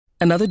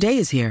Another day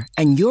is here,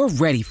 and you're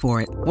ready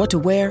for it. What to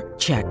wear?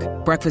 Check.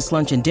 Breakfast,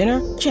 lunch, and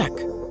dinner? Check.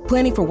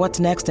 Planning for what's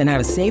next and how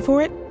to save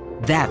for it?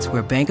 That's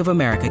where Bank of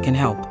America can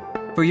help.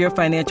 For your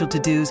financial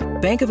to-dos,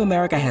 Bank of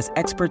America has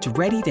experts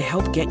ready to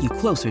help get you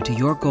closer to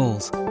your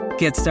goals.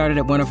 Get started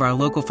at one of our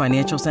local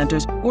financial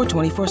centers or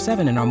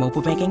 24/7 in our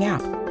mobile banking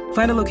app.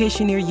 Find a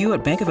location near you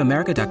at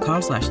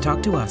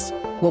bankofamerica.com/talktous.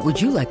 What would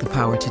you like the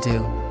power to do?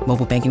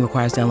 Mobile banking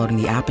requires downloading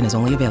the app and is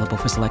only available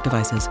for select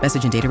devices.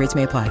 Message and data rates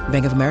may apply.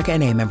 Bank of America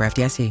N.A., member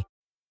FDIC.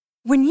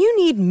 When you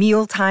need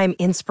mealtime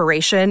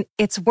inspiration,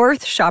 it's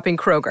worth shopping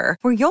Kroger,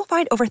 where you'll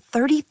find over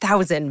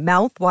 30,000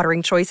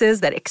 mouth-watering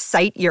choices that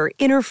excite your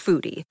inner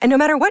foodie. And no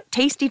matter what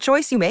tasty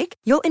choice you make,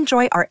 you'll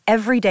enjoy our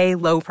everyday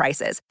low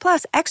prices,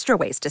 plus extra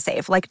ways to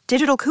save, like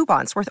digital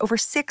coupons worth over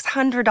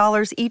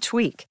 $600 each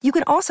week. You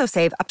can also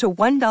save up to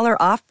 $1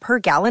 off per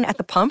gallon at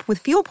the pump with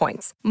fuel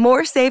points.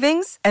 More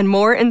savings and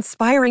more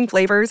inspiring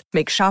flavors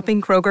make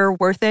shopping Kroger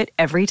worth it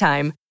every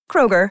time.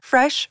 Kroger,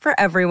 fresh for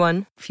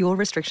everyone. Fuel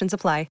restrictions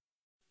apply.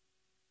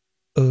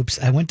 Oops,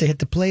 I went to hit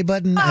the play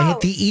button. I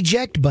hit the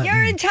eject button.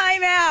 You're in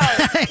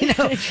timeout. I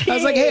know. I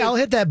was like, hey, I'll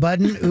hit that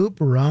button. Oop,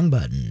 wrong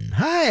button.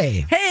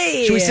 Hi.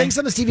 Hey. Should we sing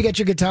something? Steve, you got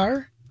your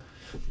guitar?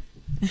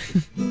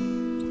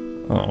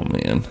 Oh,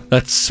 man.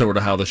 That's sort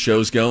of how the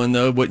show's going,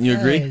 though. Wouldn't you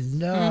agree?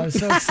 No, I was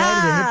so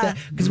excited to hit that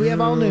because we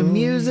have all new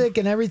music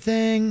and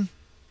everything.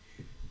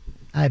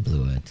 I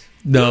blew it.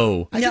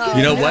 No. No.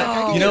 You know what?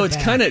 No. You know, it's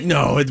kind of...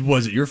 No, it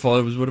wasn't your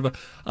fault. It was whatever.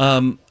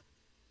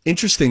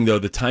 Interesting, though,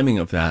 the timing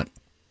of that.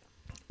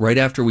 Right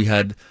after we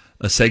had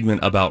a segment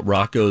about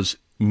Rocco's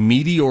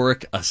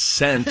meteoric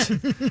ascent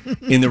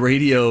in the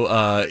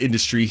radio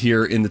industry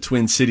here in the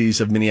Twin Cities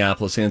of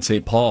Minneapolis and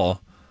St. Paul.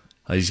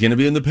 He's going to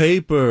be in the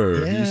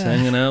paper. Yeah. He's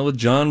hanging out with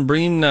John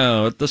Breen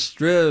now at the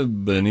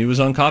Strib, and he was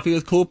on Coffee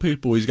with Cool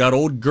People. He's got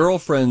old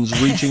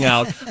girlfriends reaching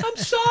out. I'm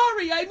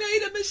sorry, I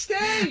made a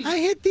mistake. I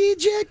hit the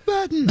eject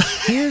button.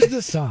 Here's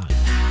the song.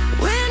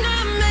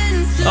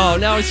 Oh,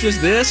 now it's just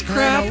this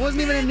crap? No, it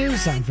wasn't even a new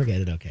song. Forget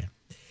it. Okay.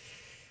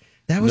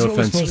 That was No what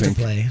we're offense, supposed Pink.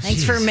 to play.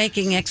 Thanks for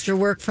making extra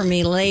work for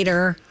me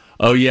later.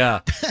 Oh, yeah.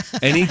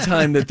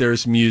 Anytime that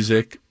there's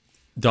music,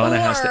 Donna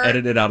has to Or-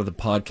 edit it out of the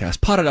podcast.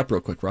 Pot it up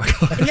real quick,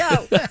 Rocco.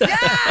 No.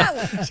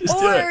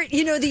 Or,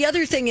 you know, the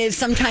other thing is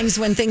sometimes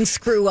when things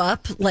screw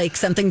up, like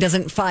something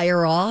doesn't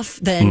fire off,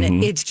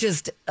 then it's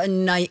just a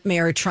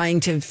nightmare trying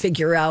to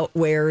figure out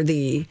where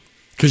the...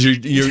 Because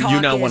you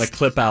Talk now is- want to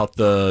clip out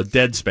the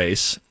dead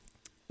space.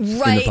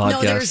 Right. No,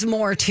 podcast. there's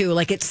more too.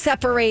 Like it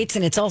separates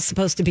and it's all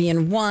supposed to be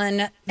in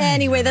one.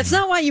 Anyway, that's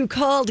not why you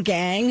called,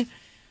 gang.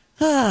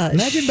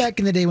 Imagine back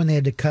in the day when they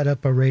had to cut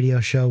up a radio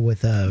show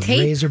with a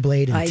Tape. razor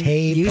blade and I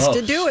tape. used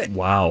to do it.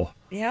 Wow.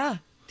 Yeah.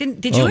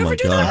 Did you Oh, ever my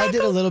do God. that? I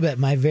did a little bit.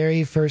 My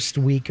very first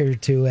week or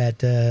two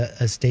at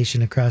a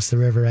station across the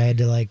river, I had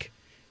to like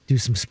do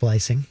some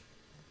splicing.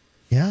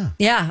 Yeah.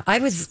 Yeah, I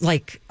was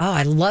like,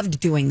 I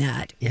loved doing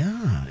that.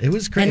 Yeah. It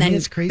was crazy. And then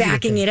it's crazy.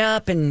 backing it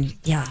up and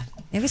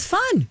it was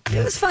fun.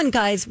 It was fun,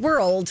 guys.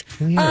 We're old.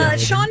 We are old.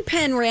 Sean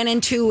Penn ran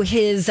into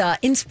his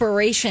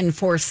inspiration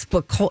for his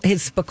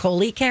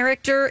Spicoli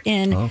character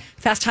in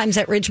Fast Times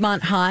at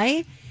Ridgemont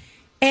High.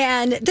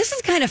 And this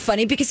is kind of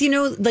funny because, you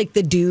know, like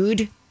the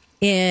dude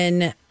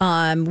in,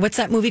 what's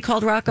that movie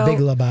called, Rocco? Big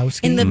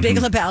Lebowski. In the Big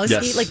Lebowski.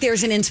 Yes. Like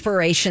there's an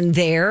inspiration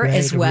there Right,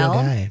 as a real well.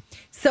 guy.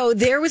 So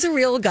there was a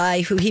real guy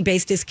who he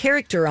based his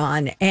character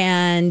on,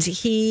 and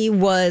he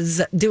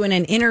was doing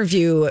an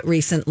interview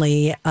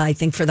recently, I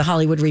think, for the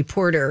Hollywood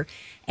Reporter,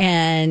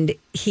 and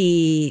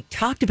he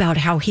talked about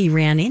how he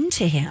ran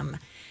into him.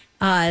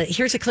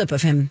 Here's a clip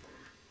of him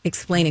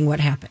explaining what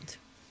happened.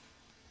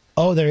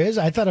 Oh, there is?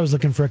 I thought I was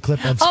looking for a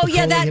clip of Oh,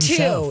 yeah, Spicoli that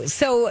himself. too.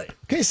 So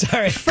Okay,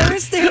 sorry.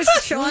 first there's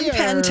Sean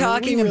Penn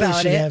talking we really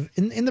about should it. have-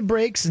 in the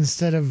breaks,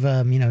 instead of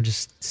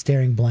just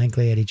staring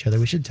blankly at each other,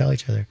 we should tell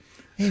each other,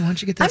 hey, why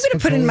don't you get that I'm going to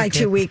put in Spicoli my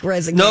clip? 2-week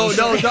resignation. No,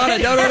 Donna,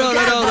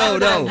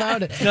 no.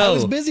 Found it. No. I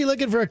was busy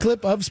looking for a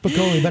clip of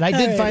Spicoli, but I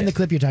did find the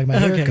clip you're talking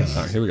about. Here it goes.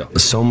 All right, here we go.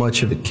 So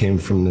much of it came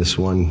from this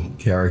one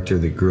character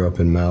that grew up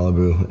in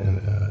Malibu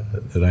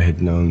and that I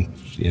had known,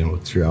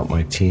 throughout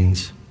my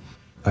teens.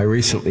 I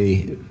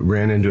recently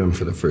ran into him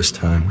for the first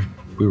time.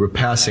 We were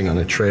passing on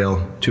a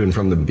trail to and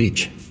from the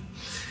beach,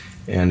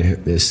 and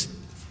this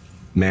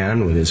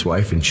man with his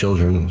wife and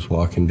children was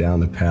walking down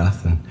the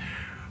path and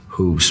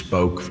who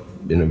spoke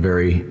in a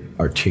very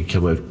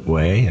articulate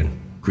way and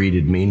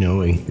greeted me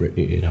knowing,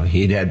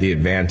 he'd had the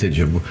advantage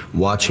of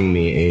watching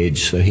me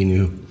age, so he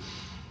knew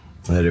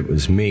that it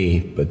was me,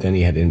 but then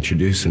he had to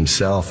introduce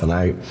himself, and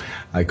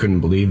I couldn't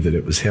believe that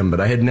it was him,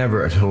 but I had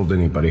never told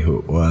anybody who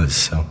it was,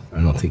 so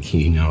I don't think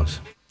he knows.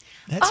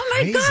 That's Oh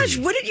my crazy. gosh,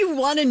 wouldn't you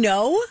want to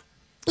know?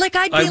 Like,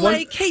 I'd be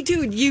like, hey,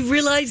 dude, you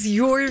realize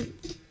you're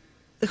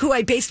who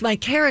I based my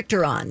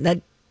character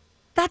on.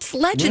 That's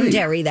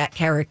legendary, that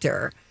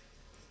character.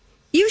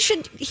 He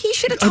should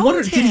have told I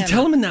wonder, him. did he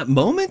tell him in that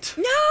moment?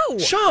 No.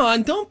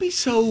 Sean, don't be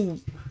so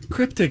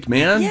cryptic,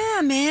 man.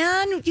 Yeah,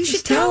 man. You should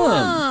Just tell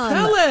him.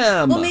 Tell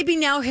him. Well, maybe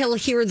now he'll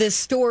hear this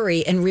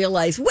story and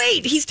realize,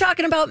 wait, he's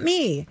talking about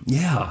me.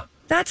 Yeah.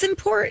 That's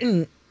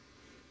important.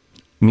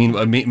 I mean,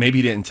 maybe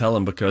he didn't tell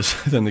him because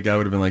then the guy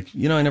would have been like,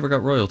 I never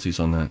got royalties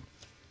on that.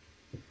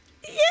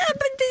 Yeah,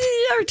 but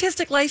the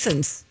artistic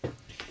license.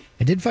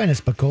 I did find a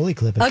Spicoli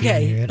clip.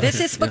 Okay, this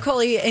is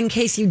Spicoli, in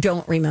case you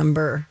don't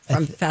remember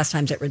from Fast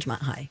Times at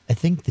Ridgemont High. I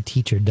think the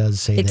teacher does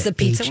say It's that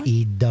the pizza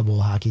H-E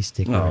double hockey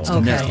stick. Oh, words.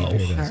 okay. All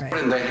What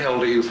in the hell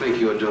do you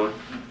think you're doing?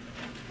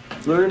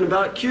 Learning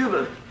about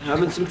Cuba,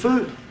 having some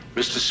food.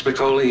 Mr.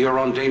 Spicoli, you're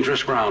on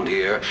dangerous ground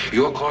here.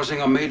 You're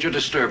causing a major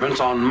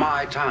disturbance on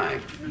my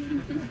time.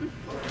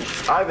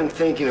 I've been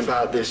thinking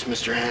about this,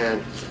 Mr.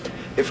 Hand.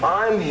 If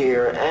I'm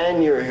here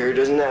and you're here,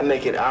 doesn't that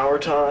make it our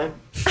time?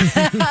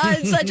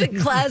 It's such a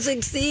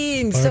classic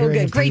scene. So Ordering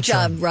a good. Great pizza.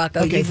 job,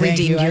 Rocco. Okay, You've thank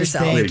redeemed you. I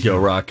yourself. stay. Way to go,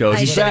 Rocco.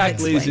 I He's should have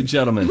back, ladies explained. and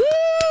gentlemen.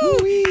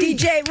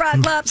 DJ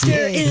Rock Lobster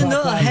Yay, in the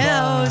Rock, Rock,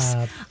 house.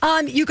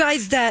 Rock. You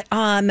guys, that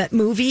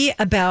movie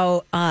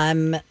about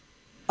Desi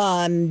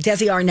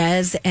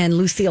Arnaz and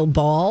Lucille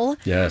Ball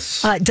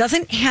Yes.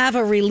 doesn't have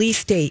a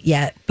release date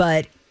yet,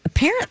 but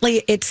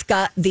apparently it's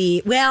got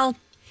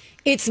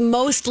it's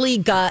mostly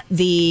got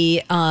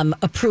the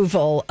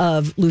approval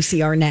of Lucy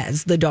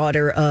Arnaz, the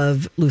daughter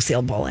of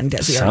Lucille Ball and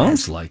Desi Arnaz.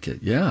 Sounds like it,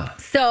 yeah.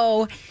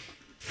 So,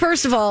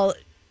 first of all,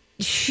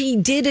 she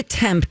did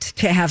attempt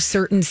to have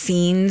certain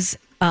scenes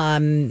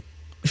in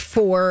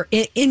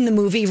the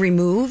movie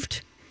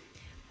removed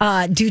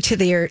due to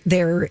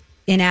their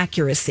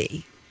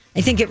inaccuracy.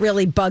 I think it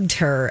really bugged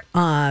her.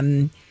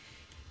 And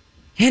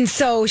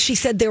so she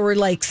said there were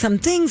like some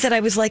things that I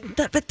was like,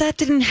 but that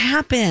didn't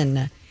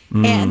happen.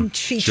 And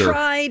she sure.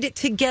 tried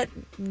to get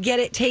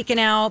it taken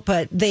out,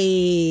 but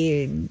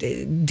they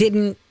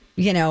didn't,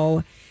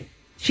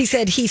 She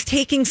said he's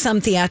taking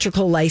some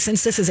theatrical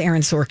license. This is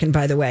Aaron Sorkin,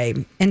 by the way,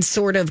 and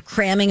sort of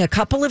cramming a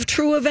couple of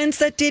true events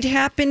that did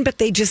happen, but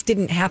they just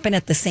didn't happen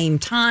at the same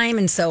time.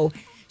 And so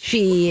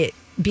she,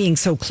 being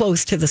so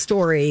close to the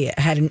story,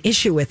 had an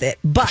issue with it.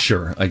 But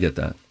Sure, I get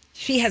that.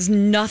 she has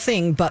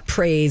nothing but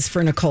praise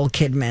for Nicole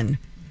Kidman.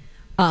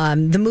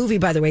 The movie,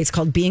 by the way, is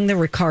called Being the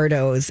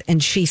Ricardos,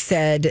 and she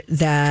said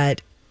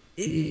that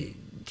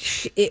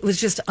it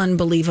was just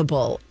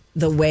unbelievable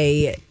the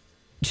way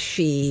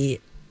she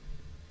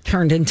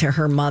turned into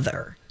her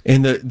mother.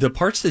 And the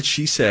parts that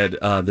she said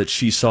that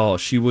she saw,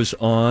 she was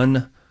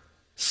on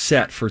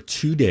set for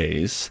 2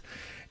 days,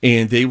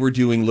 and they were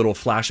doing little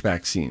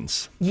flashback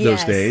scenes those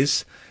Yes.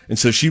 days. And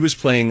so she was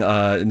playing,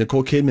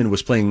 Nicole Kidman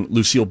was playing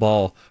Lucille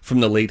Ball from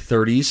the late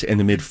 30s and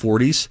the mid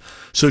 40s.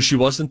 So she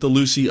wasn't the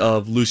Lucy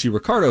of Lucy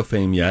Ricardo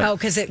fame yet. Oh,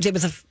 because it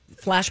was a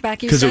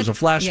flashback, you said? Because it was a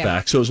flashback,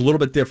 Yeah. so it was a little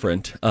bit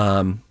different.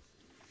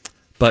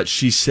 But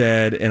she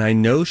said, and I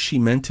know she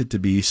meant it to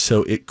be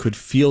so it could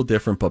feel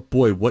different, but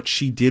boy, what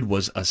she did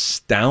was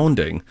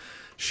astounding.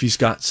 She's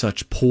got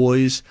such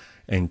poise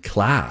and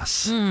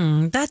class.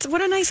 That's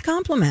what a nice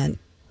compliment.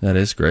 That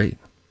is great.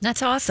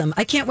 That's awesome.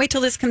 I can't wait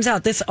till this comes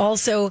out. This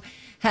also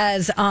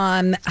has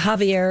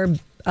Javier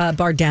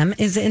Bardem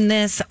is in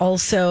this.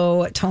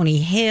 Also, Tony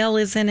Hale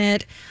is in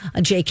it.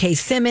 J.K.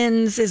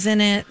 Simmons is in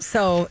it.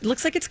 So it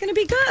looks like it's going to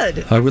be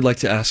good. I would like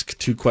to ask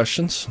 2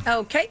 questions,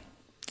 Okay.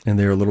 and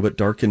they're a little bit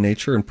dark in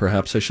nature, and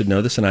perhaps I should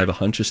know this, and I have a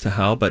hunch as to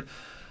how, but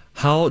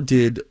how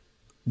did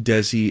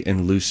Desi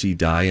and Lucy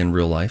die in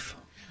real life?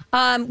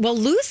 Well,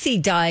 Lucy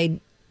died.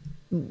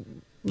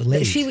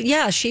 Late. She was,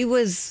 Yeah, she had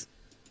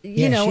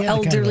a kind of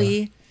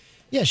elderly.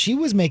 Yeah, she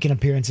was making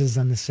appearances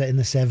on in the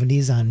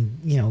 70s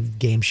on,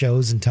 game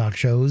shows and talk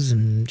shows,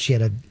 and she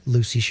had a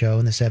Lucy show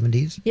in the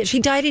 70s. Yeah, she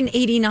died in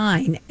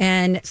 89.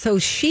 And so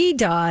she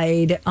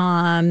died, she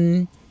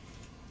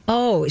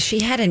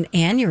had an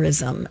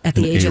aneurysm at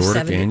the age of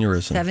aortic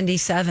aneurysm.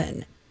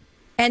 77.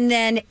 And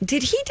then,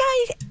 did he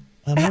die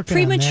I'm working on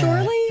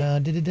prematurely?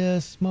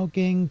 that.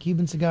 Smoking,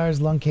 Cuban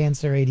cigars, lung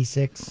cancer,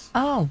 86.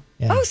 Oh.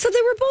 Yeah. Oh, so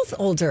they were both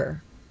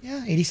older.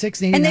 Yeah, 86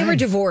 and 89. And they were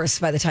divorced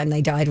by the time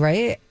they died,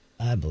 right?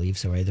 I believe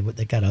so, right?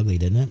 That got ugly,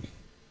 didn't it?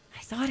 I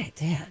thought it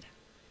did.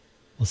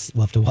 We'll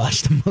have to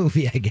watch the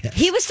movie, I guess.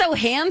 He was so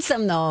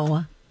handsome,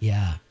 though.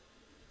 Yeah.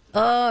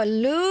 Oh,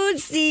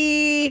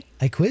 Lucy.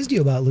 I quizzed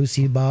you about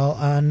Lucy Ball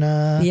on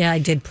Yeah, I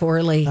did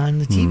poorly. on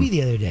the TV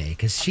the other day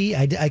because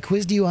I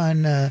quizzed you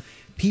on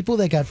people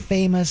that got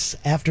famous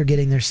after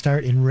getting their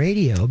start in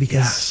radio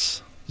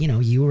because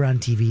you were on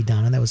TV,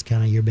 Donna. That was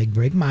kind of your big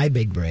break, my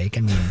big break.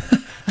 I mean,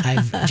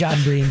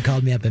 John Green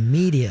called me up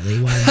immediately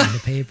when I was in the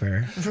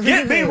paper.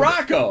 Get me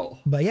Rocco!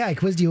 But yeah, I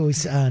quizzed you on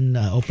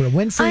Oprah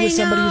Winfrey was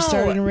somebody who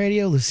started in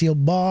radio, Lucille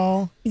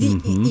Ball.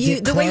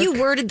 The way you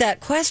Clark? worded that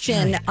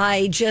question,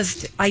 I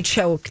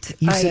choked.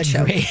 You I said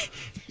choked. great.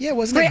 Yeah,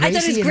 wasn't it I Gracie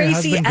thought it was and her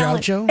Gracie husband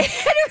Allen. Groucho?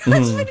 Her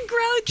husband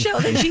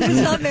Groucho, that she was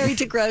not married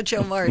to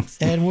Groucho Marx.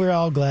 And we're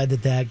all glad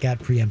that got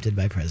preempted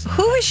by President.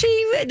 Who is she?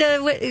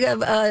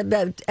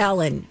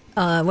 Allen.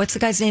 What's the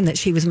guy's name that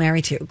she was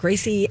married to?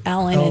 Gracie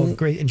Allen Oh, and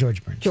great. And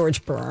George Burns.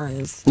 George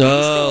Burns. I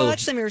used to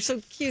watch them. They were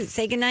so cute.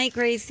 Say goodnight,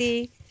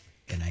 Gracie.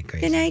 Good night,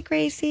 Gracie. Good night,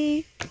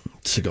 Gracie.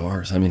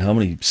 Cigars. I mean, how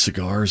many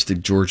cigars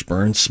did George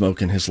Burns smoke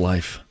in his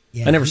life?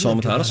 Yeah, I never he saw him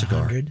lived without a about cigar.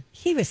 100.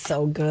 He was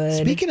so good.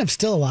 Speaking of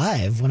still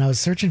alive, when I was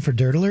searching for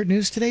Dirt Alert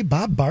news today,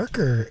 Bob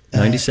Barker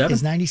 97?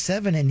 is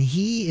 97, and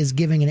he is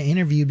giving an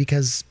interview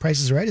because Price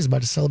is Right is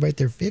about to celebrate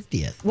their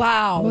 50th.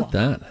 Wow. How about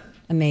that?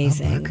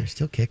 Amazing. Bob Barker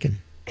still kicking.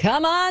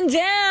 Come on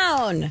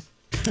down.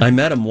 I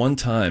met him one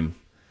time.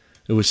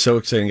 It was so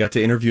exciting. Got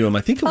to interview him.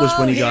 I think it was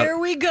when he got. Here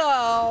we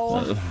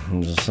go.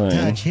 I'm just saying.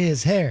 Touch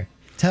his hair.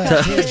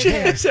 Touch his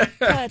hair.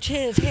 Touch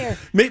his hair.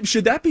 Maybe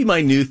should that be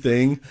my new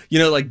thing? You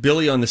know, like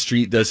Billy on the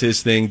Street does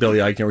his thing, Billy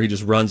Eichner, where he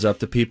just runs up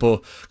to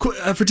people for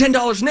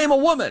 $10. Name a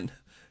woman.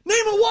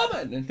 Name a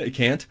woman. And they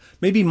can't.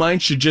 Maybe mine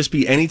should just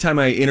be anytime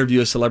I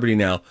interview a celebrity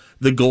now,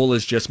 the goal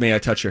is just may I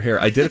touch your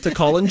hair. I did it to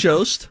Colin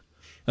Jost.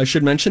 I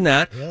should mention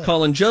that. Really?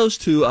 Colin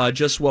Jost, who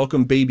just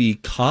welcomed baby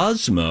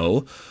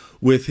Cosmo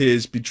with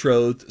his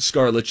betrothed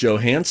Scarlett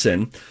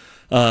Johansson.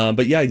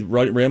 But yeah, I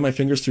ran my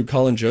fingers through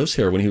Colin Jost's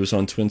hair when he was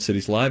on Twin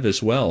Cities Live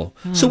as well.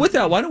 So with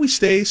that, why don't we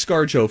stay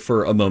ScarJo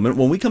for a moment?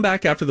 When we come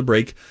back after the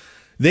break,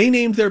 they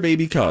named their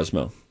baby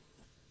Cosmo.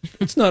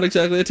 It's not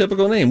exactly a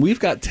typical name. We've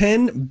got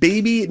 10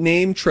 baby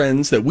name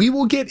trends that we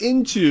will get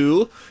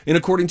into, and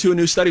according to a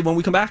new study, when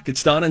we come back.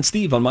 It's Donna and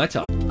Steve on My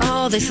Talk.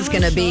 Oh, this is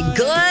going to be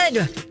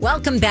good.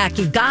 Welcome back,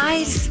 you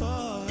guys.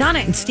 Donna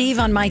and Steve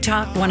on My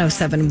Talk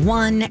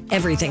 107.1,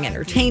 Everything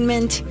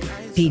Entertainment.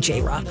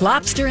 DJ Rock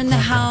Lobster in the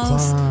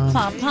house.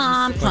 Plom,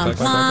 plom, plom,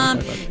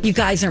 plom. You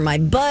guys are my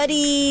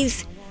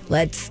buddies.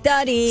 Let's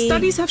study.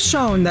 Studies have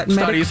shown that the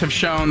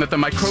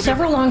microbial...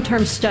 Several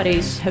long-term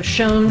studies have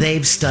shown...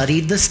 They've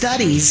studied the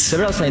studies.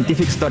 Several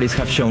scientific studies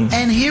have shown...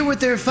 And here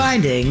with their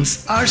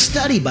findings are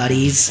study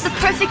buddies. The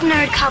perfect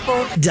nerd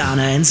couple.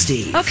 Donna and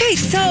Steve. Okay,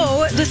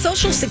 so the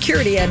Social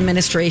Security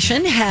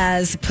Administration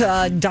has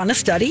done a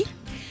study.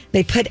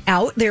 They put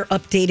out their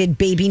updated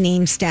baby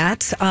name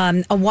stats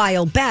a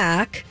while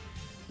back.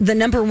 The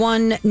number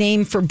one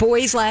name for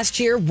boys last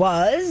year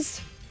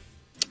was...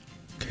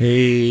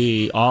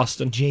 Hey,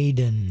 Austin.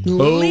 Jaden.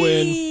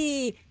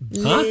 Owen.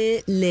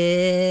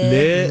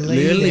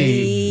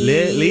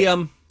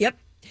 Liam. Yep.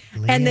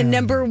 And the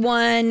number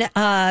one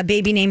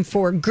baby name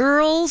for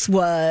girls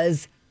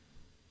was...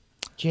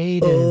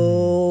 Jaden.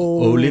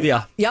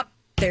 Olivia. Yep.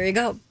 There you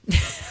go.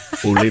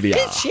 Olivia.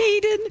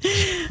 Jaden.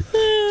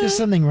 Just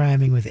something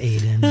rhyming with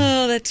Aiden.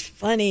 Oh, that's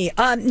funny.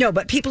 No,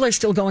 but people are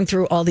still going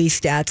through all these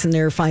stats and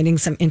they're finding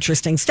some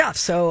interesting stuff.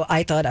 So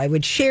I thought I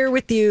would share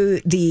with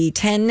you the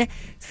 10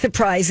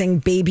 surprising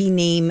baby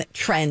name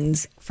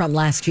trends from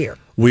last year.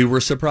 We were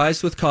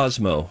surprised with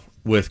Cosmo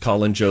with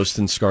Colin Jost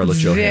and Scarlett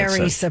Johansson.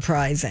 Very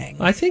surprising.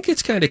 I think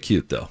it's kind of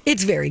cute, though.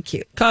 It's very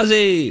cute.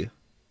 Kazi.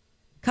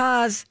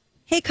 Kaz.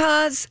 Hey,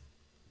 Kaz.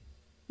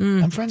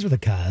 I'm friends with a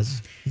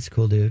Kaz. He's a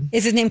cool dude.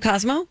 Is his name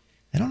Cosmo?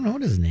 I don't know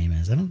what his name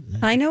is.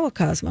 I know a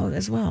Cosmo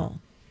as well.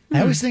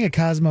 I always think of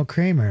Cosmo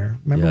Kramer.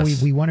 Remember,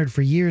 Yes. we wondered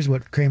for years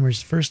what Kramer's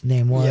first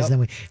name was.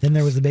 Yep. Then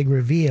there was the big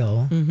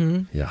reveal.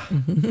 Yeah.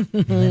 And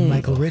then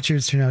Michael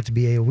Richards turned out to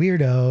be a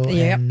weirdo.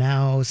 Yep. And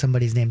now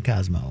somebody's named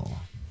Cosmo.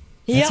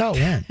 That's how it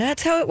went.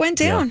 That's how it went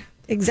down. Yeah.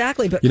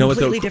 Exactly, but You know what,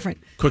 completely though? different.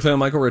 Quickly on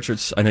Michael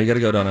Richards. I know you got to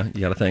go, Donna.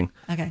 You got a thing.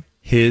 Okay.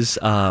 His,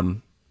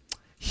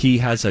 he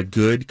has a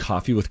good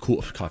coffee with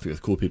cool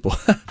people.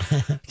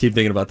 Keep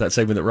thinking about that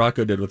segment that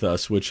Rocco did with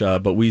us, which,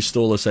 but we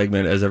stole a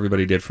segment, as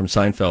everybody did, from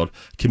Seinfeld,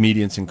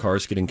 comedians in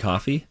cars getting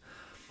coffee.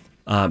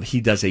 He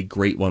does a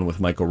great one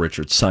with Michael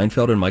Richards,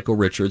 Seinfeld and Michael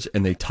Richards,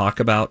 and they talk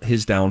about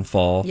his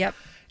downfall. Yep.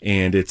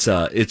 And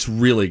it's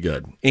really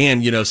good.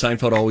 And, you know,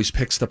 Seinfeld always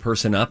picks the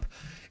person up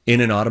in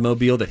an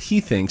automobile that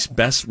he thinks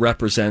best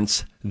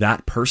represents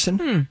that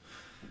person.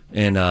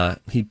 And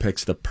he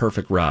picks the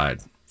perfect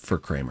ride for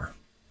Kramer.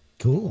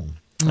 Cool.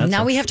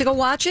 Now we have to go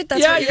watch it?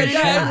 That's Yeah, what you're yeah,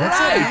 going to yeah. What's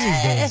that on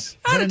these days?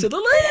 Add it to the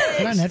Is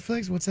list. it on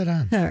Netflix? What's that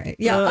on? All right.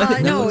 Yeah. I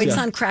think No, Netflix, it's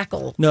yeah. on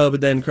Crackle. No,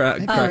 but then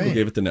Crackle right.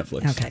 gave it to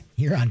Netflix. Okay.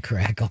 You're on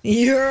Crackle.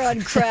 You're on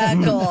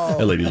Crackle.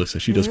 That lady looks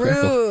like she does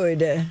Crackle.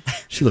 Rude.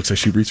 She looks like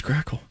she reads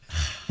Crackle.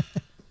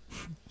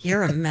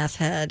 You're a meth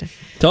head.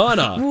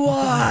 Donna.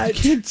 What?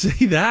 You can't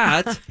say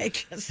that. I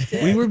just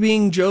did. We were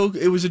being joke.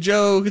 It was a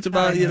joke. It's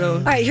about, you know.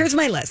 All right, here's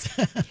my list.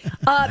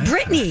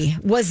 Brittany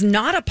was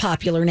not a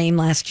popular name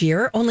last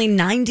year. Only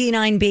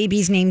 99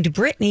 babies named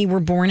Brittany were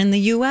born in the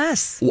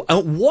U.S.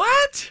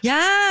 What?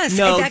 Yes.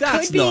 No, that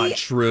that's could be, not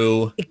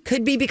true. It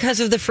could be because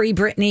of the Free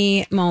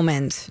Britney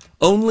moment.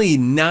 Only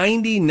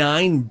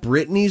 99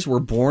 Britneys were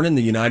born in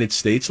the United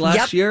States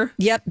last year?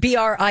 Yep,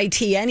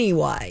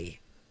 Britney.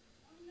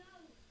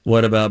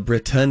 What about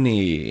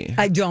Brittany?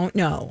 I don't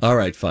know. All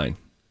right, fine.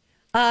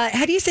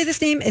 How do you say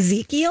this name?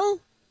 Ezekiel?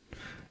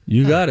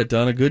 You got it,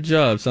 Donna. Good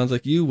job. Sounds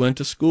like you went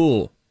to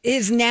school.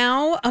 Is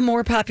now a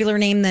more popular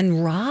name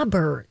than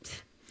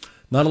Robert.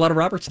 Not a lot of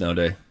Roberts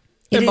nowadays.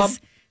 It Hey, Bob.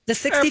 is the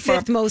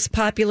 65th most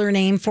popular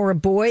name for a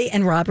boy,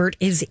 and Robert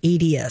is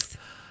 80th.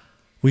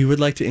 We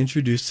would like to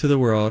introduce to the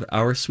world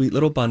our sweet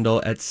little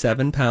bundle at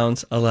 7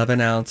 pounds,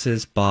 11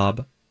 ounces,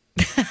 Bob.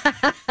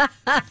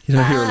 You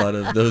don't hear a lot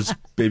of those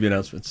baby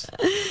announcements.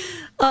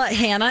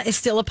 Hannah is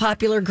still a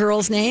popular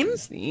girl's name.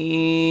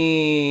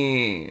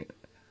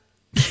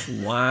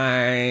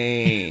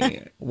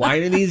 Why? Why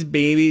do these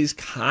babies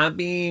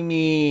copy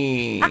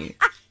me?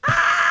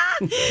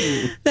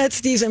 That's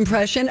Steve's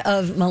impression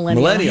of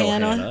Millennial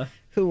Hannah,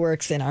 who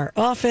works in our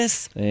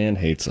office. And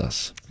hates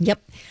us.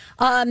 Yep.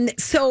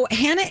 So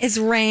Hannah is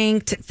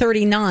ranked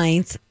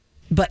 39th,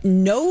 but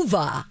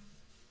Nova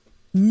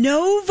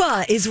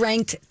is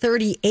ranked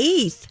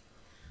 38th.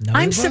 Nova?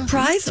 I'm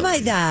surprised by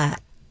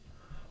that.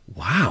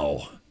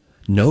 Wow.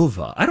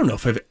 Nova. I don't know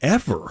if I've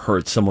ever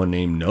heard someone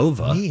named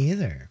Nova.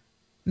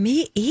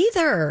 Me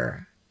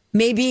either.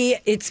 Maybe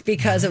it's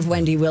because of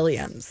Wendy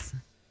Williams.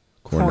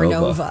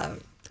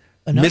 Cornova.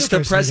 Another Mr.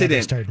 person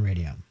President, start in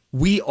radio.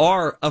 we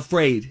are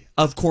afraid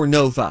of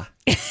Cornova.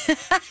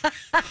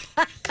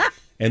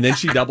 And then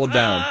she doubled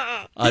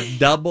down.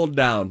 Doubled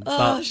down.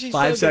 About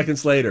 5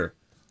 seconds later.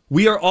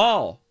 We are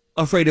all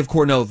afraid of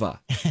Cornova.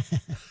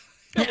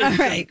 All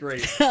right.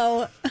 Great.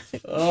 So,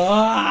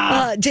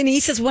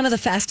 Denise is one of the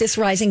fastest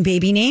rising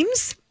baby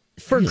names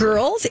for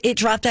girls. It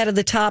dropped out of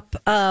the top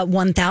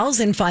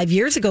 1,000 5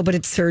 years ago, but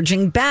it's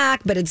surging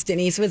back. But it's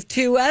Denise with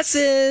 2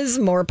 S's,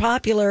 more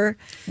popular.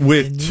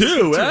 With Denise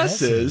 2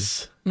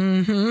 S's?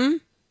 Mm-hmm.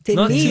 Denise.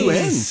 Not 2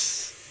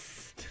 N's.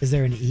 Is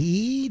there an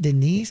E,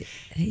 Denise?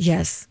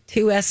 Yes,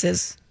 2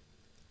 S's.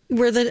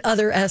 Where the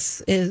other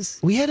S is.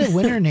 We had a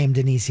winner named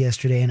Denise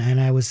yesterday,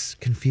 and I was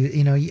confused.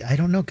 You know, I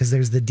don't know, because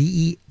there's the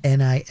Denise,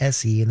 and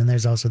then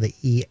there's also the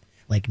E,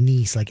 like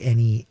niece, like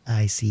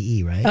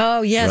Neice, right?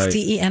 Oh, yes, Right.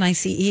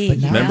 Denice. But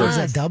now Remember-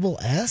 there's a double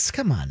S?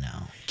 Come on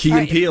now. Key All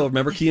and right. Peele.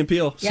 Remember Key and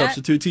Peele? Yeah.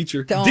 Substitute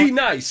teacher. Don't- D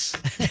Nice.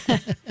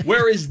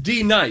 Where is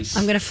D Nice?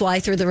 I'm going to fly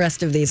through the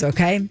rest of these,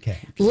 okay? Okay.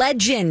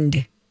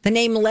 Legend. The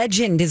name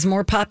Legend is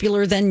more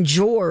popular than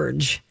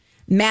George.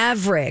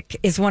 Maverick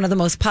is one of the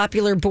most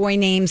popular boy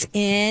names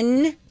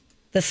in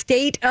the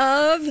state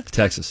of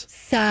Texas.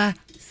 South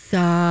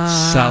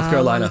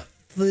Carolina.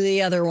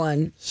 The other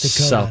one.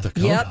 South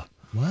Dakota. Yep.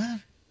 What?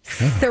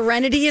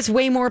 Serenity is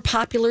way more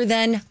popular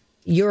than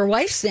your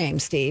wife's name,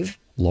 Steve.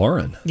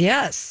 Lauren.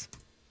 Yes.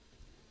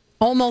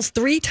 Almost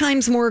 3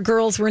 times more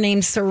girls were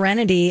named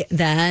Serenity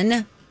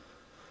than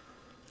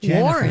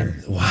Jennifer.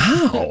 Lauren.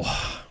 Wow.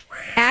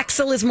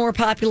 Axel is more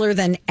popular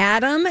than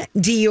Adam.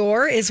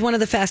 Dior is one of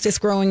the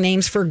fastest growing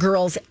names for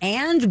girls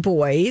and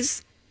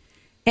boys.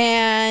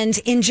 And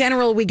in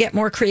general, we get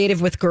more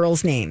creative with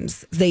girls'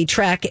 names. They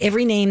track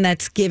every name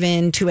that's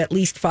given to at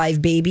least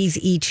 5 babies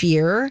each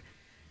year.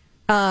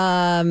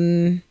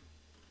 And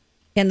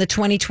the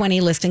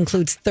 2020 list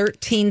includes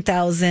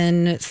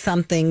 13,000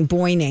 something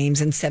boy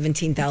names and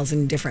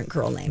 17,000 different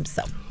girl names.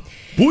 So,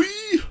 Boy.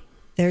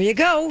 there you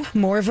go.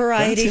 More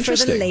variety That's for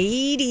the interesting.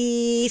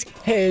 ladies.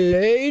 Hey,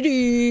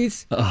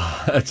 ladies.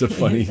 Oh, that's a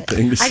funny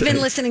thing to say. I've been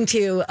listening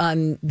to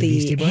the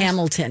Beastie Boys?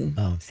 Hamilton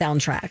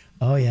soundtrack.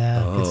 Oh,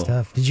 yeah. Good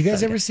stuff. Did you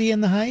guys ever see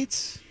In the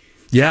Heights?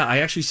 Yeah, I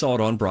actually saw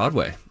it on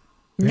Broadway.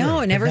 No,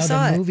 I never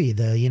saw the it. movie,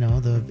 the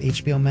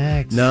HBO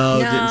Max. No,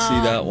 didn't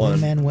see that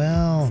one.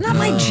 Manuel. It's not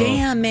my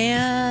jam,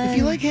 man. If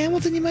you like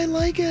Hamilton, you might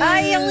like it.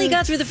 I only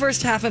got through the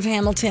first half of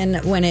Hamilton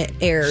when it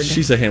aired.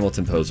 She's a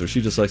Hamilton poser.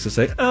 She just likes to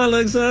say,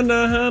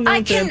 Alexander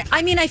Hamilton.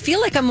 I feel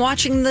like I'm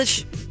watching the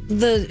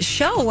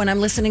show when I'm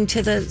listening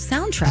to the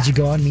soundtrack. Did you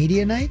go on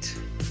media night?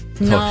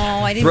 No,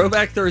 I didn't.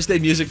 Throwback Thursday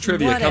music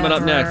trivia coming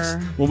up Whatever.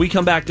 next. When we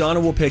come back, Donna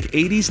will pick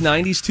 80s,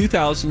 90s,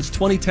 2000s,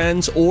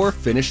 2010s, or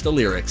finish the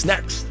lyrics.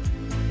 Next.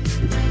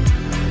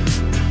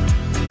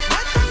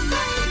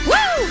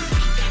 Woo!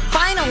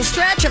 Final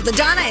stretch of the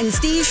Donna and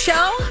Steve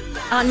show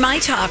on My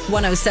Talk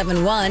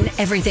 107.1,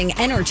 Everything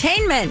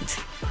Entertainment.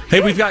 Hey,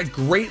 we've got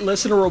great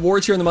listener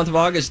rewards here in the month of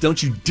August.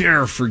 Don't you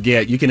dare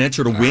forget. You can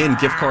enter to win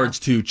gift cards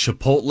to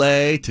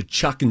Chipotle, to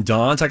Chuck and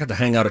Don's. I got to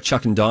hang out at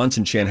Chuck and Don's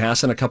in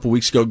Chanhassen a couple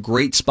weeks ago.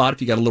 Great spot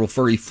if you got a little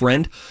furry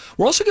friend.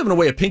 We're also giving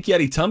away a Pink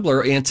Yeti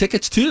tumbler and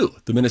tickets to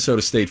the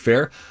Minnesota State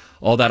Fair.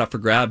 All that up for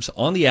grabs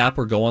on the app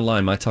or go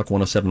online,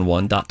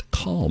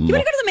 mytalk1071.com. You want to go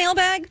to the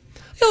mailbag?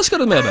 Yeah, let's go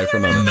to the mailbag for a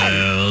moment.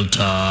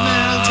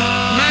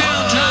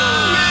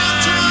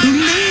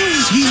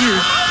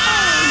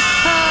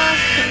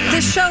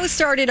 The show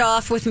started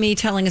off with me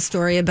telling a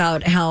story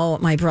about how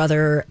my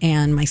brother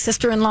and my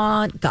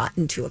sister-in-law got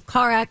into a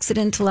car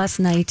accident last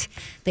night.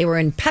 They were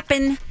in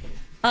Pepin.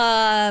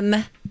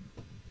 Pepin,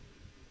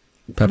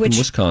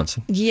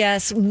 Wisconsin.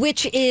 Yes,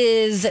 which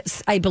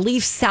is, I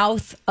believe,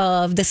 south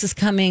of, this is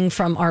coming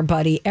from our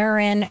buddy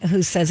Aaron,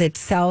 who says it's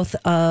south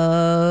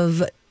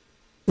of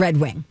Red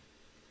Wing.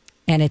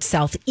 And it's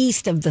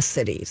southeast of the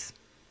cities.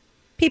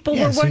 People were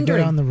so you go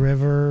wondering. down the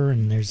river,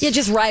 and there's You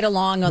just ride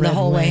along on Red the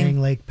whole way. Wing,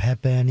 Lake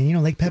Pepin,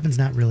 and Lake Pepin's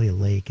not really a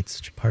lake;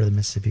 it's part of the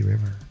Mississippi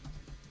River.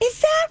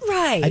 Is that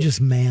right? I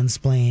just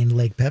mansplained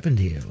Lake Pepin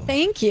to you.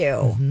 Thank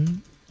you.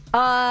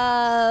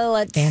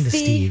 Let's And to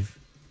see. Steve.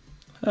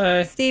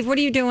 Hi. Steve, what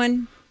are you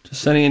doing?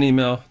 Just sending an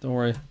email. Don't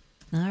worry.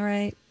 All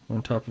right.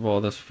 On top of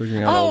all this,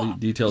 figuring out all the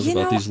details you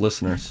about know, these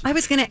listeners. I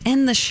was going to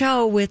end the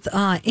show with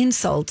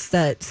insults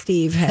that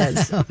Steve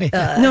has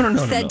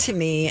said to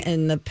me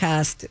in the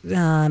past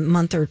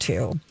month or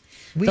two.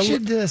 We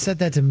should set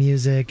that to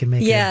music and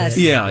make Yes. it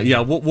a bit. Yeah.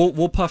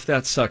 We'll puff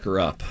that sucker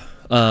up.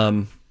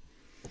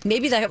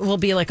 Maybe that will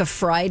be like a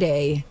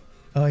Friday.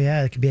 Oh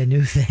yeah, it could be a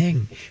new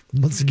thing.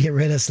 Let's get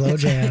rid of slow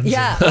jams.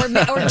 Yeah,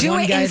 or do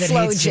one it guy in that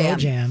slow hates jam.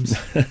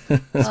 slow jams.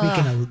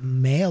 Speaking of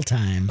mail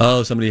time.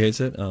 Oh, somebody hates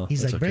it? Oh,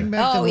 he's that's like, bring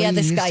back the Oh way yeah, you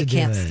this used guy to do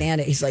can't it.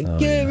 stand it. He's like,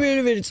 get rid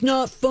of it. It's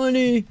not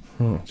funny.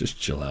 Just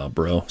chill out,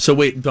 bro. So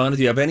wait, Donna,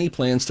 do you have any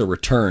plans to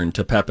return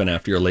to Pepin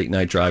after your late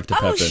night drive to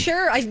Pepin? Oh,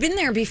 sure. I've been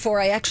there before.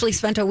 I actually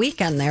spent a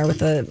weekend there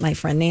with my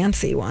friend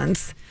Nancy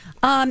once.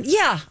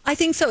 Yeah, I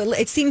think so.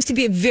 It seems to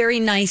be a very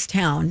nice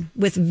town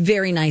with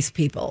very nice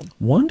people.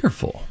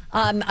 Wonderful.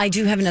 I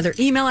do have another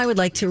email I would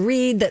like to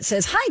read that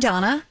says, "Hi,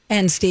 Donna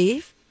and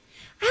Steve.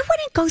 I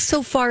wouldn't go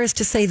so far as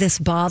to say this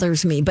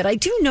bothers me, but I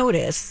do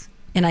notice,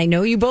 and I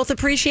know you both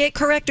appreciate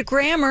correct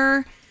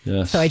grammar,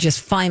 Yes. so I just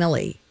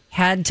finally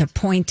had to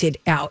point it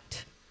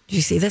out." Did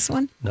you see this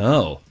one?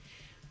 No.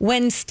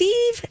 When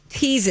Steve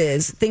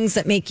teases things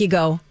that make you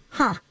go,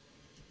 huh,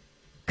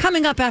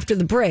 coming up after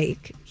the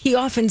break, he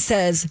often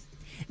says,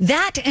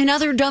 "That and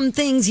other dumb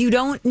things you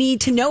don't need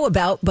to know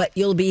about, but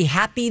you'll be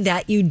happy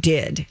that you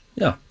did."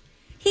 Yeah.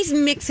 He's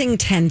mixing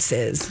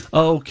tenses.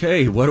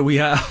 Okay, what do we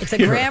have? It's a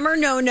here? grammar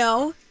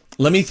no.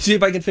 Let me see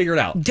if I can figure it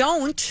out.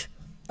 Don't.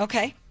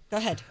 Okay, go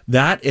ahead.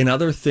 That and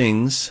other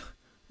things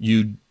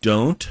you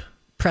don't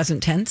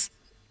Present tense.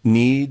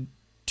 need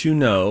to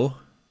know,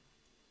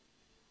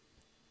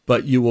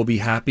 but you will be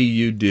happy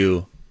you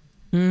do.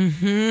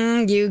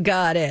 You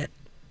got it.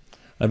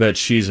 I bet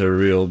she's a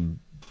real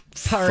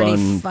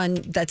Party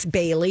fun. That's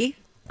Bailey.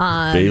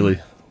 Bailey.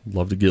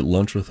 Love to get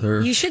lunch with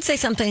her. You should say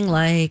something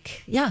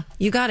like, "Yeah,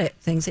 you got it."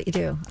 Things that you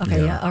do.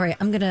 Okay, yeah. All right.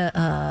 I'm gonna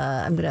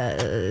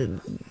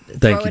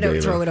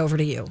throw it over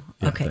to you.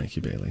 Yeah, okay. Thank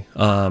you, Bailey.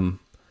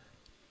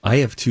 I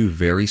have two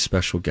very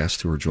special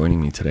guests who are joining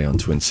me today on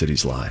Twin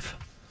Cities Live.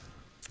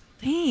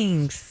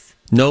 Thanks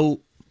No,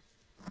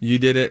 you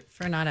did it.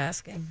 for not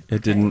asking.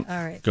 It didn't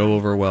All right. go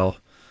over well.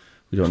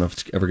 We don't know if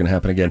it's ever going to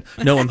happen again.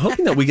 No, I'm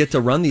hoping that we get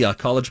to run the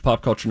College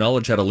Pop Culture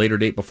Knowledge at a later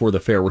date before the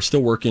fair. We're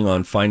still working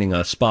on finding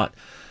a spot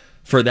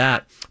for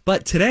that.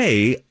 But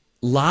today,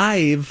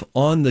 live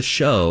on the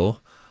show,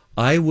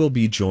 I will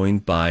be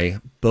joined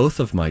by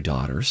both of my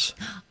daughters.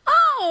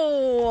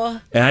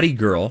 Oh. Addie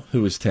Girl,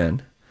 who is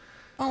 10.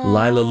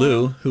 Lila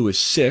Lou, who is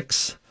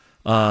 6.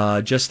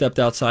 Just stepped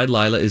outside.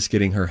 Lila is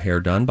getting her hair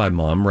done by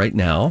Mom right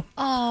now.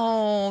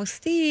 Oh,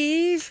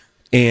 Steve.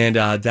 And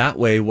that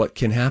way, what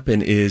can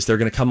happen is they're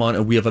going to come on,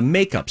 and we have a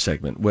makeup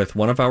segment with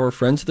one of our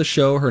friends of the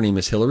show. Her name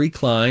is Hillary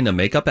Klein, a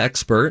makeup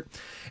expert.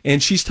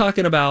 And she's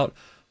talking about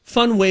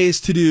fun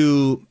ways to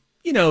do,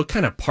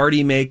 kind of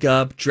party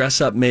makeup, dress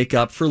up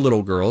makeup for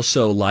little girls.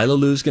 So Lila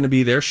Lou's going to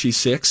be there. She's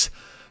 6.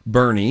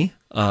 Bernie,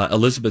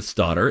 Elizabeth's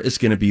daughter, is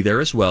going to be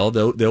there as well.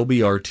 They'll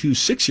be our 2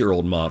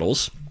 6-year-old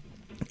models.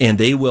 And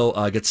they will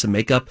get some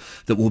makeup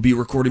that we'll be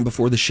recording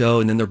before the show.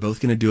 And then they're both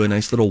going to do a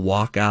nice little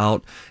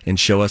walkout and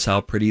show us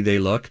how pretty they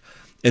look.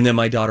 And then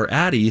my daughter,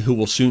 Addie, who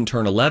will soon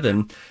turn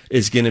 11,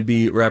 is going to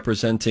be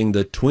representing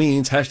the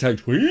tweens,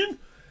 #tween.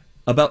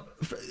 About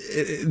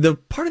the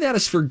part of that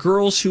is for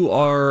girls who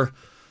are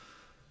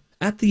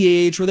at the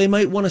age where they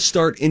might want to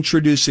start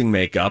introducing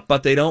makeup,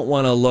 but they don't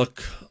want to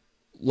look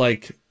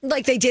like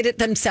they did it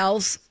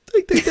themselves.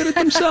 Like they did it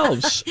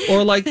themselves,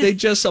 or like they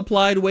just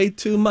applied way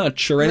too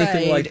much, or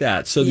anything like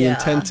that. So the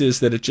intent is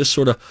that it's just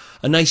sort of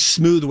a nice,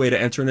 smooth way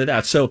to enter into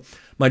that. So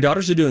my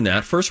daughters are doing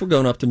that. First, we're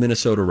going up to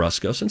Minnesota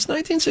Rusco since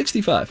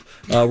 1965.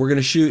 We're going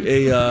to shoot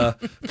a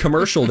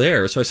commercial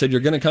there. So I said,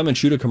 you're going to come and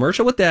shoot a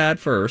commercial with Dad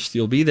first.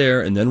 You'll be there,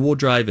 and then we'll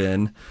drive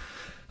in.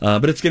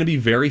 But it's going to be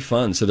very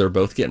fun. So they're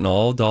both getting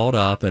all dolled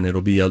up, and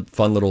it'll be a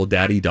fun little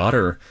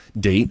daddy-daughter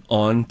date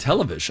on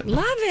television.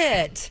 Love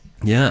it.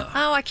 Yeah.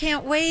 Oh, I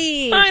can't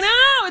wait. I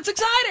know. It's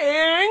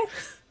exciting.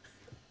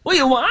 Will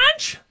you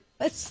watch?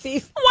 Let's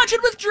see. Watch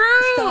it with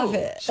Drew. Stop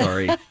it.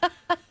 Sorry.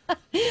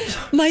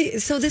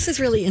 So this is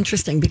really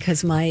interesting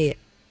because my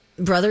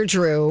brother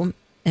Drew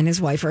and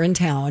his wife are in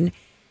town.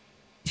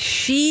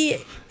 She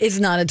is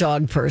not a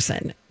dog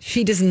person.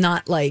 She does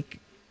not like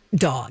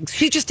dogs.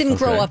 She just didn't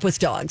grow up with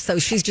dogs. So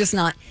she's just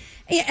not.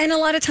 And a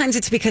lot of times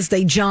it's because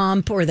they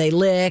jump or they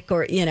lick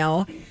or,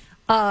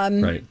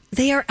 Right.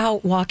 They are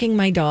out walking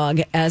my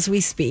dog as we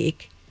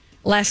speak.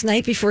 Last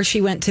night before she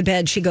went to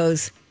bed, she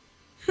goes,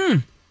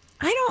 I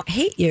don't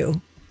hate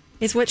you,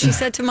 is what she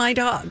said to my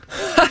dog.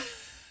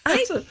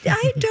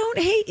 I don't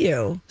hate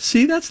you.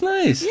 See, that's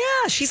nice.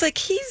 Yeah, she's like,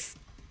 he's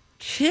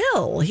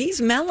chill. He's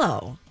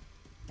mellow.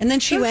 And then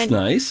she went,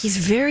 nice. He's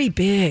very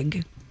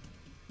big.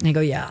 And I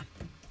go, yeah,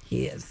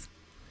 he is.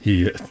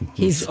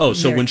 He's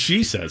so when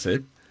she says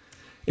it,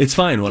 it's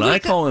fine. When I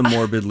call him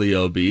morbidly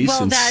obese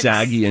and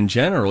saggy in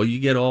general, you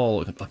get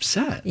all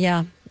upset.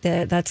 Yeah,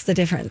 that's the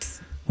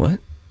difference. What?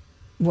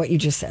 What you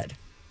just said.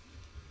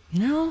 I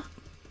know.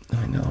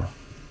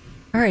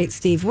 All right,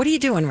 Steve, what are you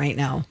doing right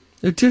now?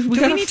 We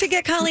need to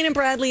get Colleen and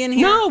Bradley in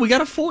here? No, we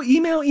got a full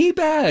email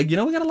e-bag. We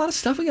got a lot of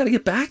stuff we got to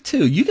get back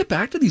to. You get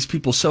back to these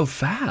people so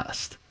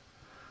fast.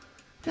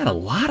 Got a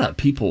lot of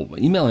people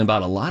emailing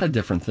about a lot of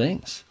different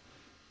things.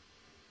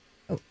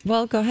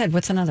 Well, go ahead.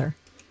 What's another?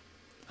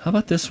 How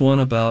about this one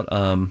about,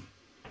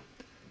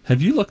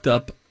 have you looked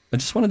up I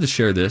just wanted to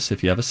share this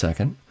if you have a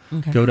second.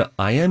 Okay. Go to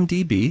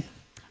IMDb.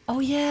 Oh,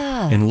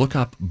 yeah. And look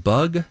up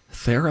bug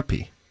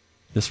therapy.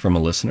 This from a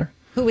listener.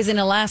 Who was in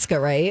Alaska,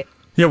 right?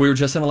 Yeah, we were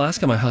just in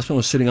Alaska. My husband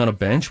was sitting on a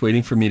bench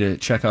waiting for me to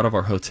check out of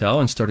our hotel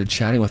and started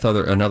chatting with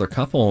another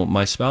couple.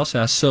 My spouse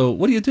asked, "So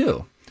what do you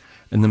do?"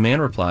 And the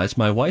man replies,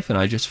 "My wife and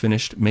I just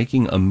finished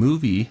making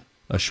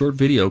a short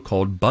video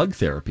called Bug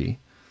Therapy.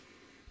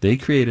 They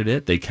created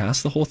it. They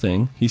cast the whole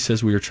thing." He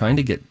says, "We are trying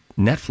to get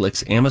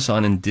Netflix,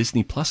 Amazon, and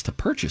Disney Plus to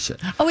purchase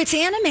it." Oh, it's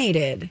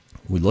animated.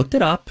 We looked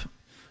it up.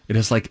 It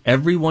has like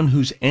everyone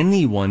who's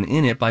anyone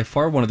in it. By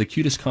far one of the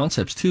cutest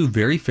concepts, too.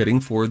 Very fitting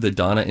for the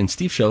Donna and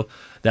Steve show.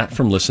 That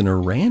from listener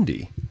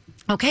Randy.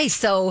 Okay,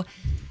 so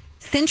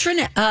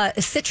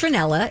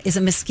citronella is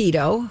a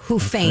mosquito who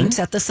faints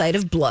at the sight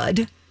of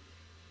blood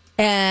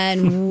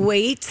and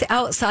waits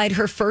outside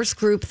her first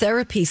group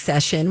therapy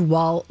session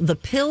while the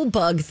pill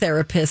bug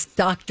therapist,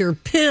 Dr.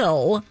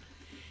 Pill,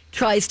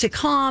 tries to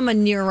calm a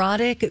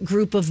neurotic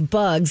group of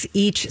bugs,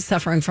 each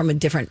suffering from a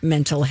different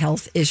mental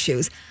health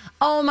issues.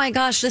 Oh my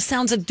gosh, this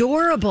sounds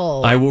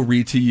adorable. I will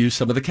read to you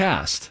some of the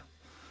cast.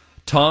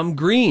 Tom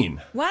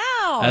Green.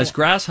 Wow. As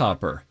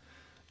Grasshopper.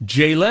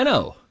 Jay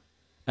Leno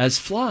as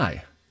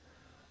Fly.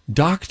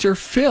 Dr.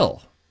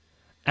 Phil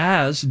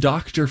as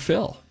Dr.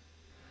 Phil.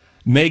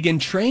 Megan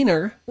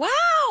Trainor.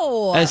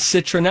 Wow. As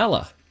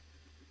Citronella.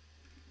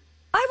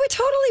 I would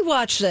totally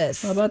watch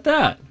this. How about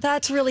that?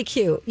 That's really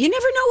cute. You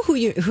never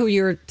know who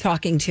you're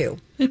talking to.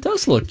 It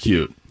does look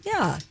cute.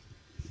 Yeah.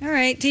 All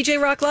right,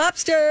 DJ Rock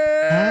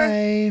Lobster.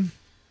 Hi.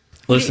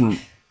 Listen.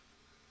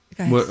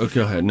 Go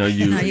ahead. No,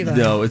 you go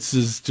no, it's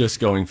just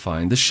going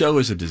fine. The show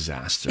is a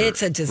disaster.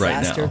 It's a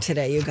disaster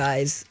today, you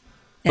guys.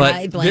 And But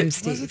I blame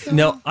Steve.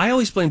 No, I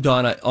always blame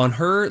Donna. On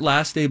her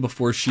last day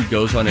before she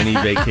goes on any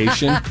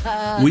vacation,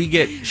 we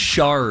get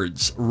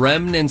shards,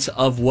 remnants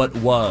of what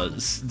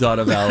was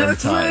Donna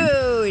Valentine.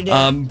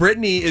 Rude.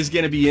 Brittany is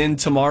going to be in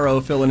tomorrow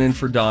filling in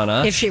for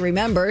Donna. If she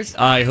remembers.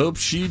 I hope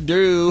she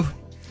do.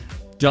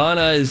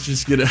 Donna is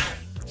just going to...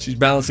 She's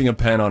balancing a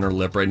pen on her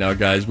lip right now,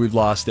 guys. We've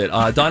lost it.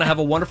 Donna, have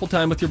a wonderful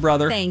time with your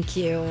brother. Thank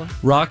you.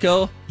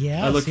 Rocco,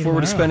 Yeah, I look see you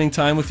forward to tomorrow. spending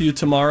time with you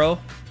tomorrow.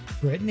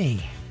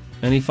 Brittany.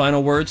 Any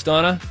final words,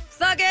 Donna?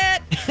 Suck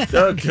it.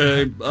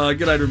 Okay. Good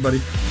night,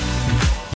 everybody.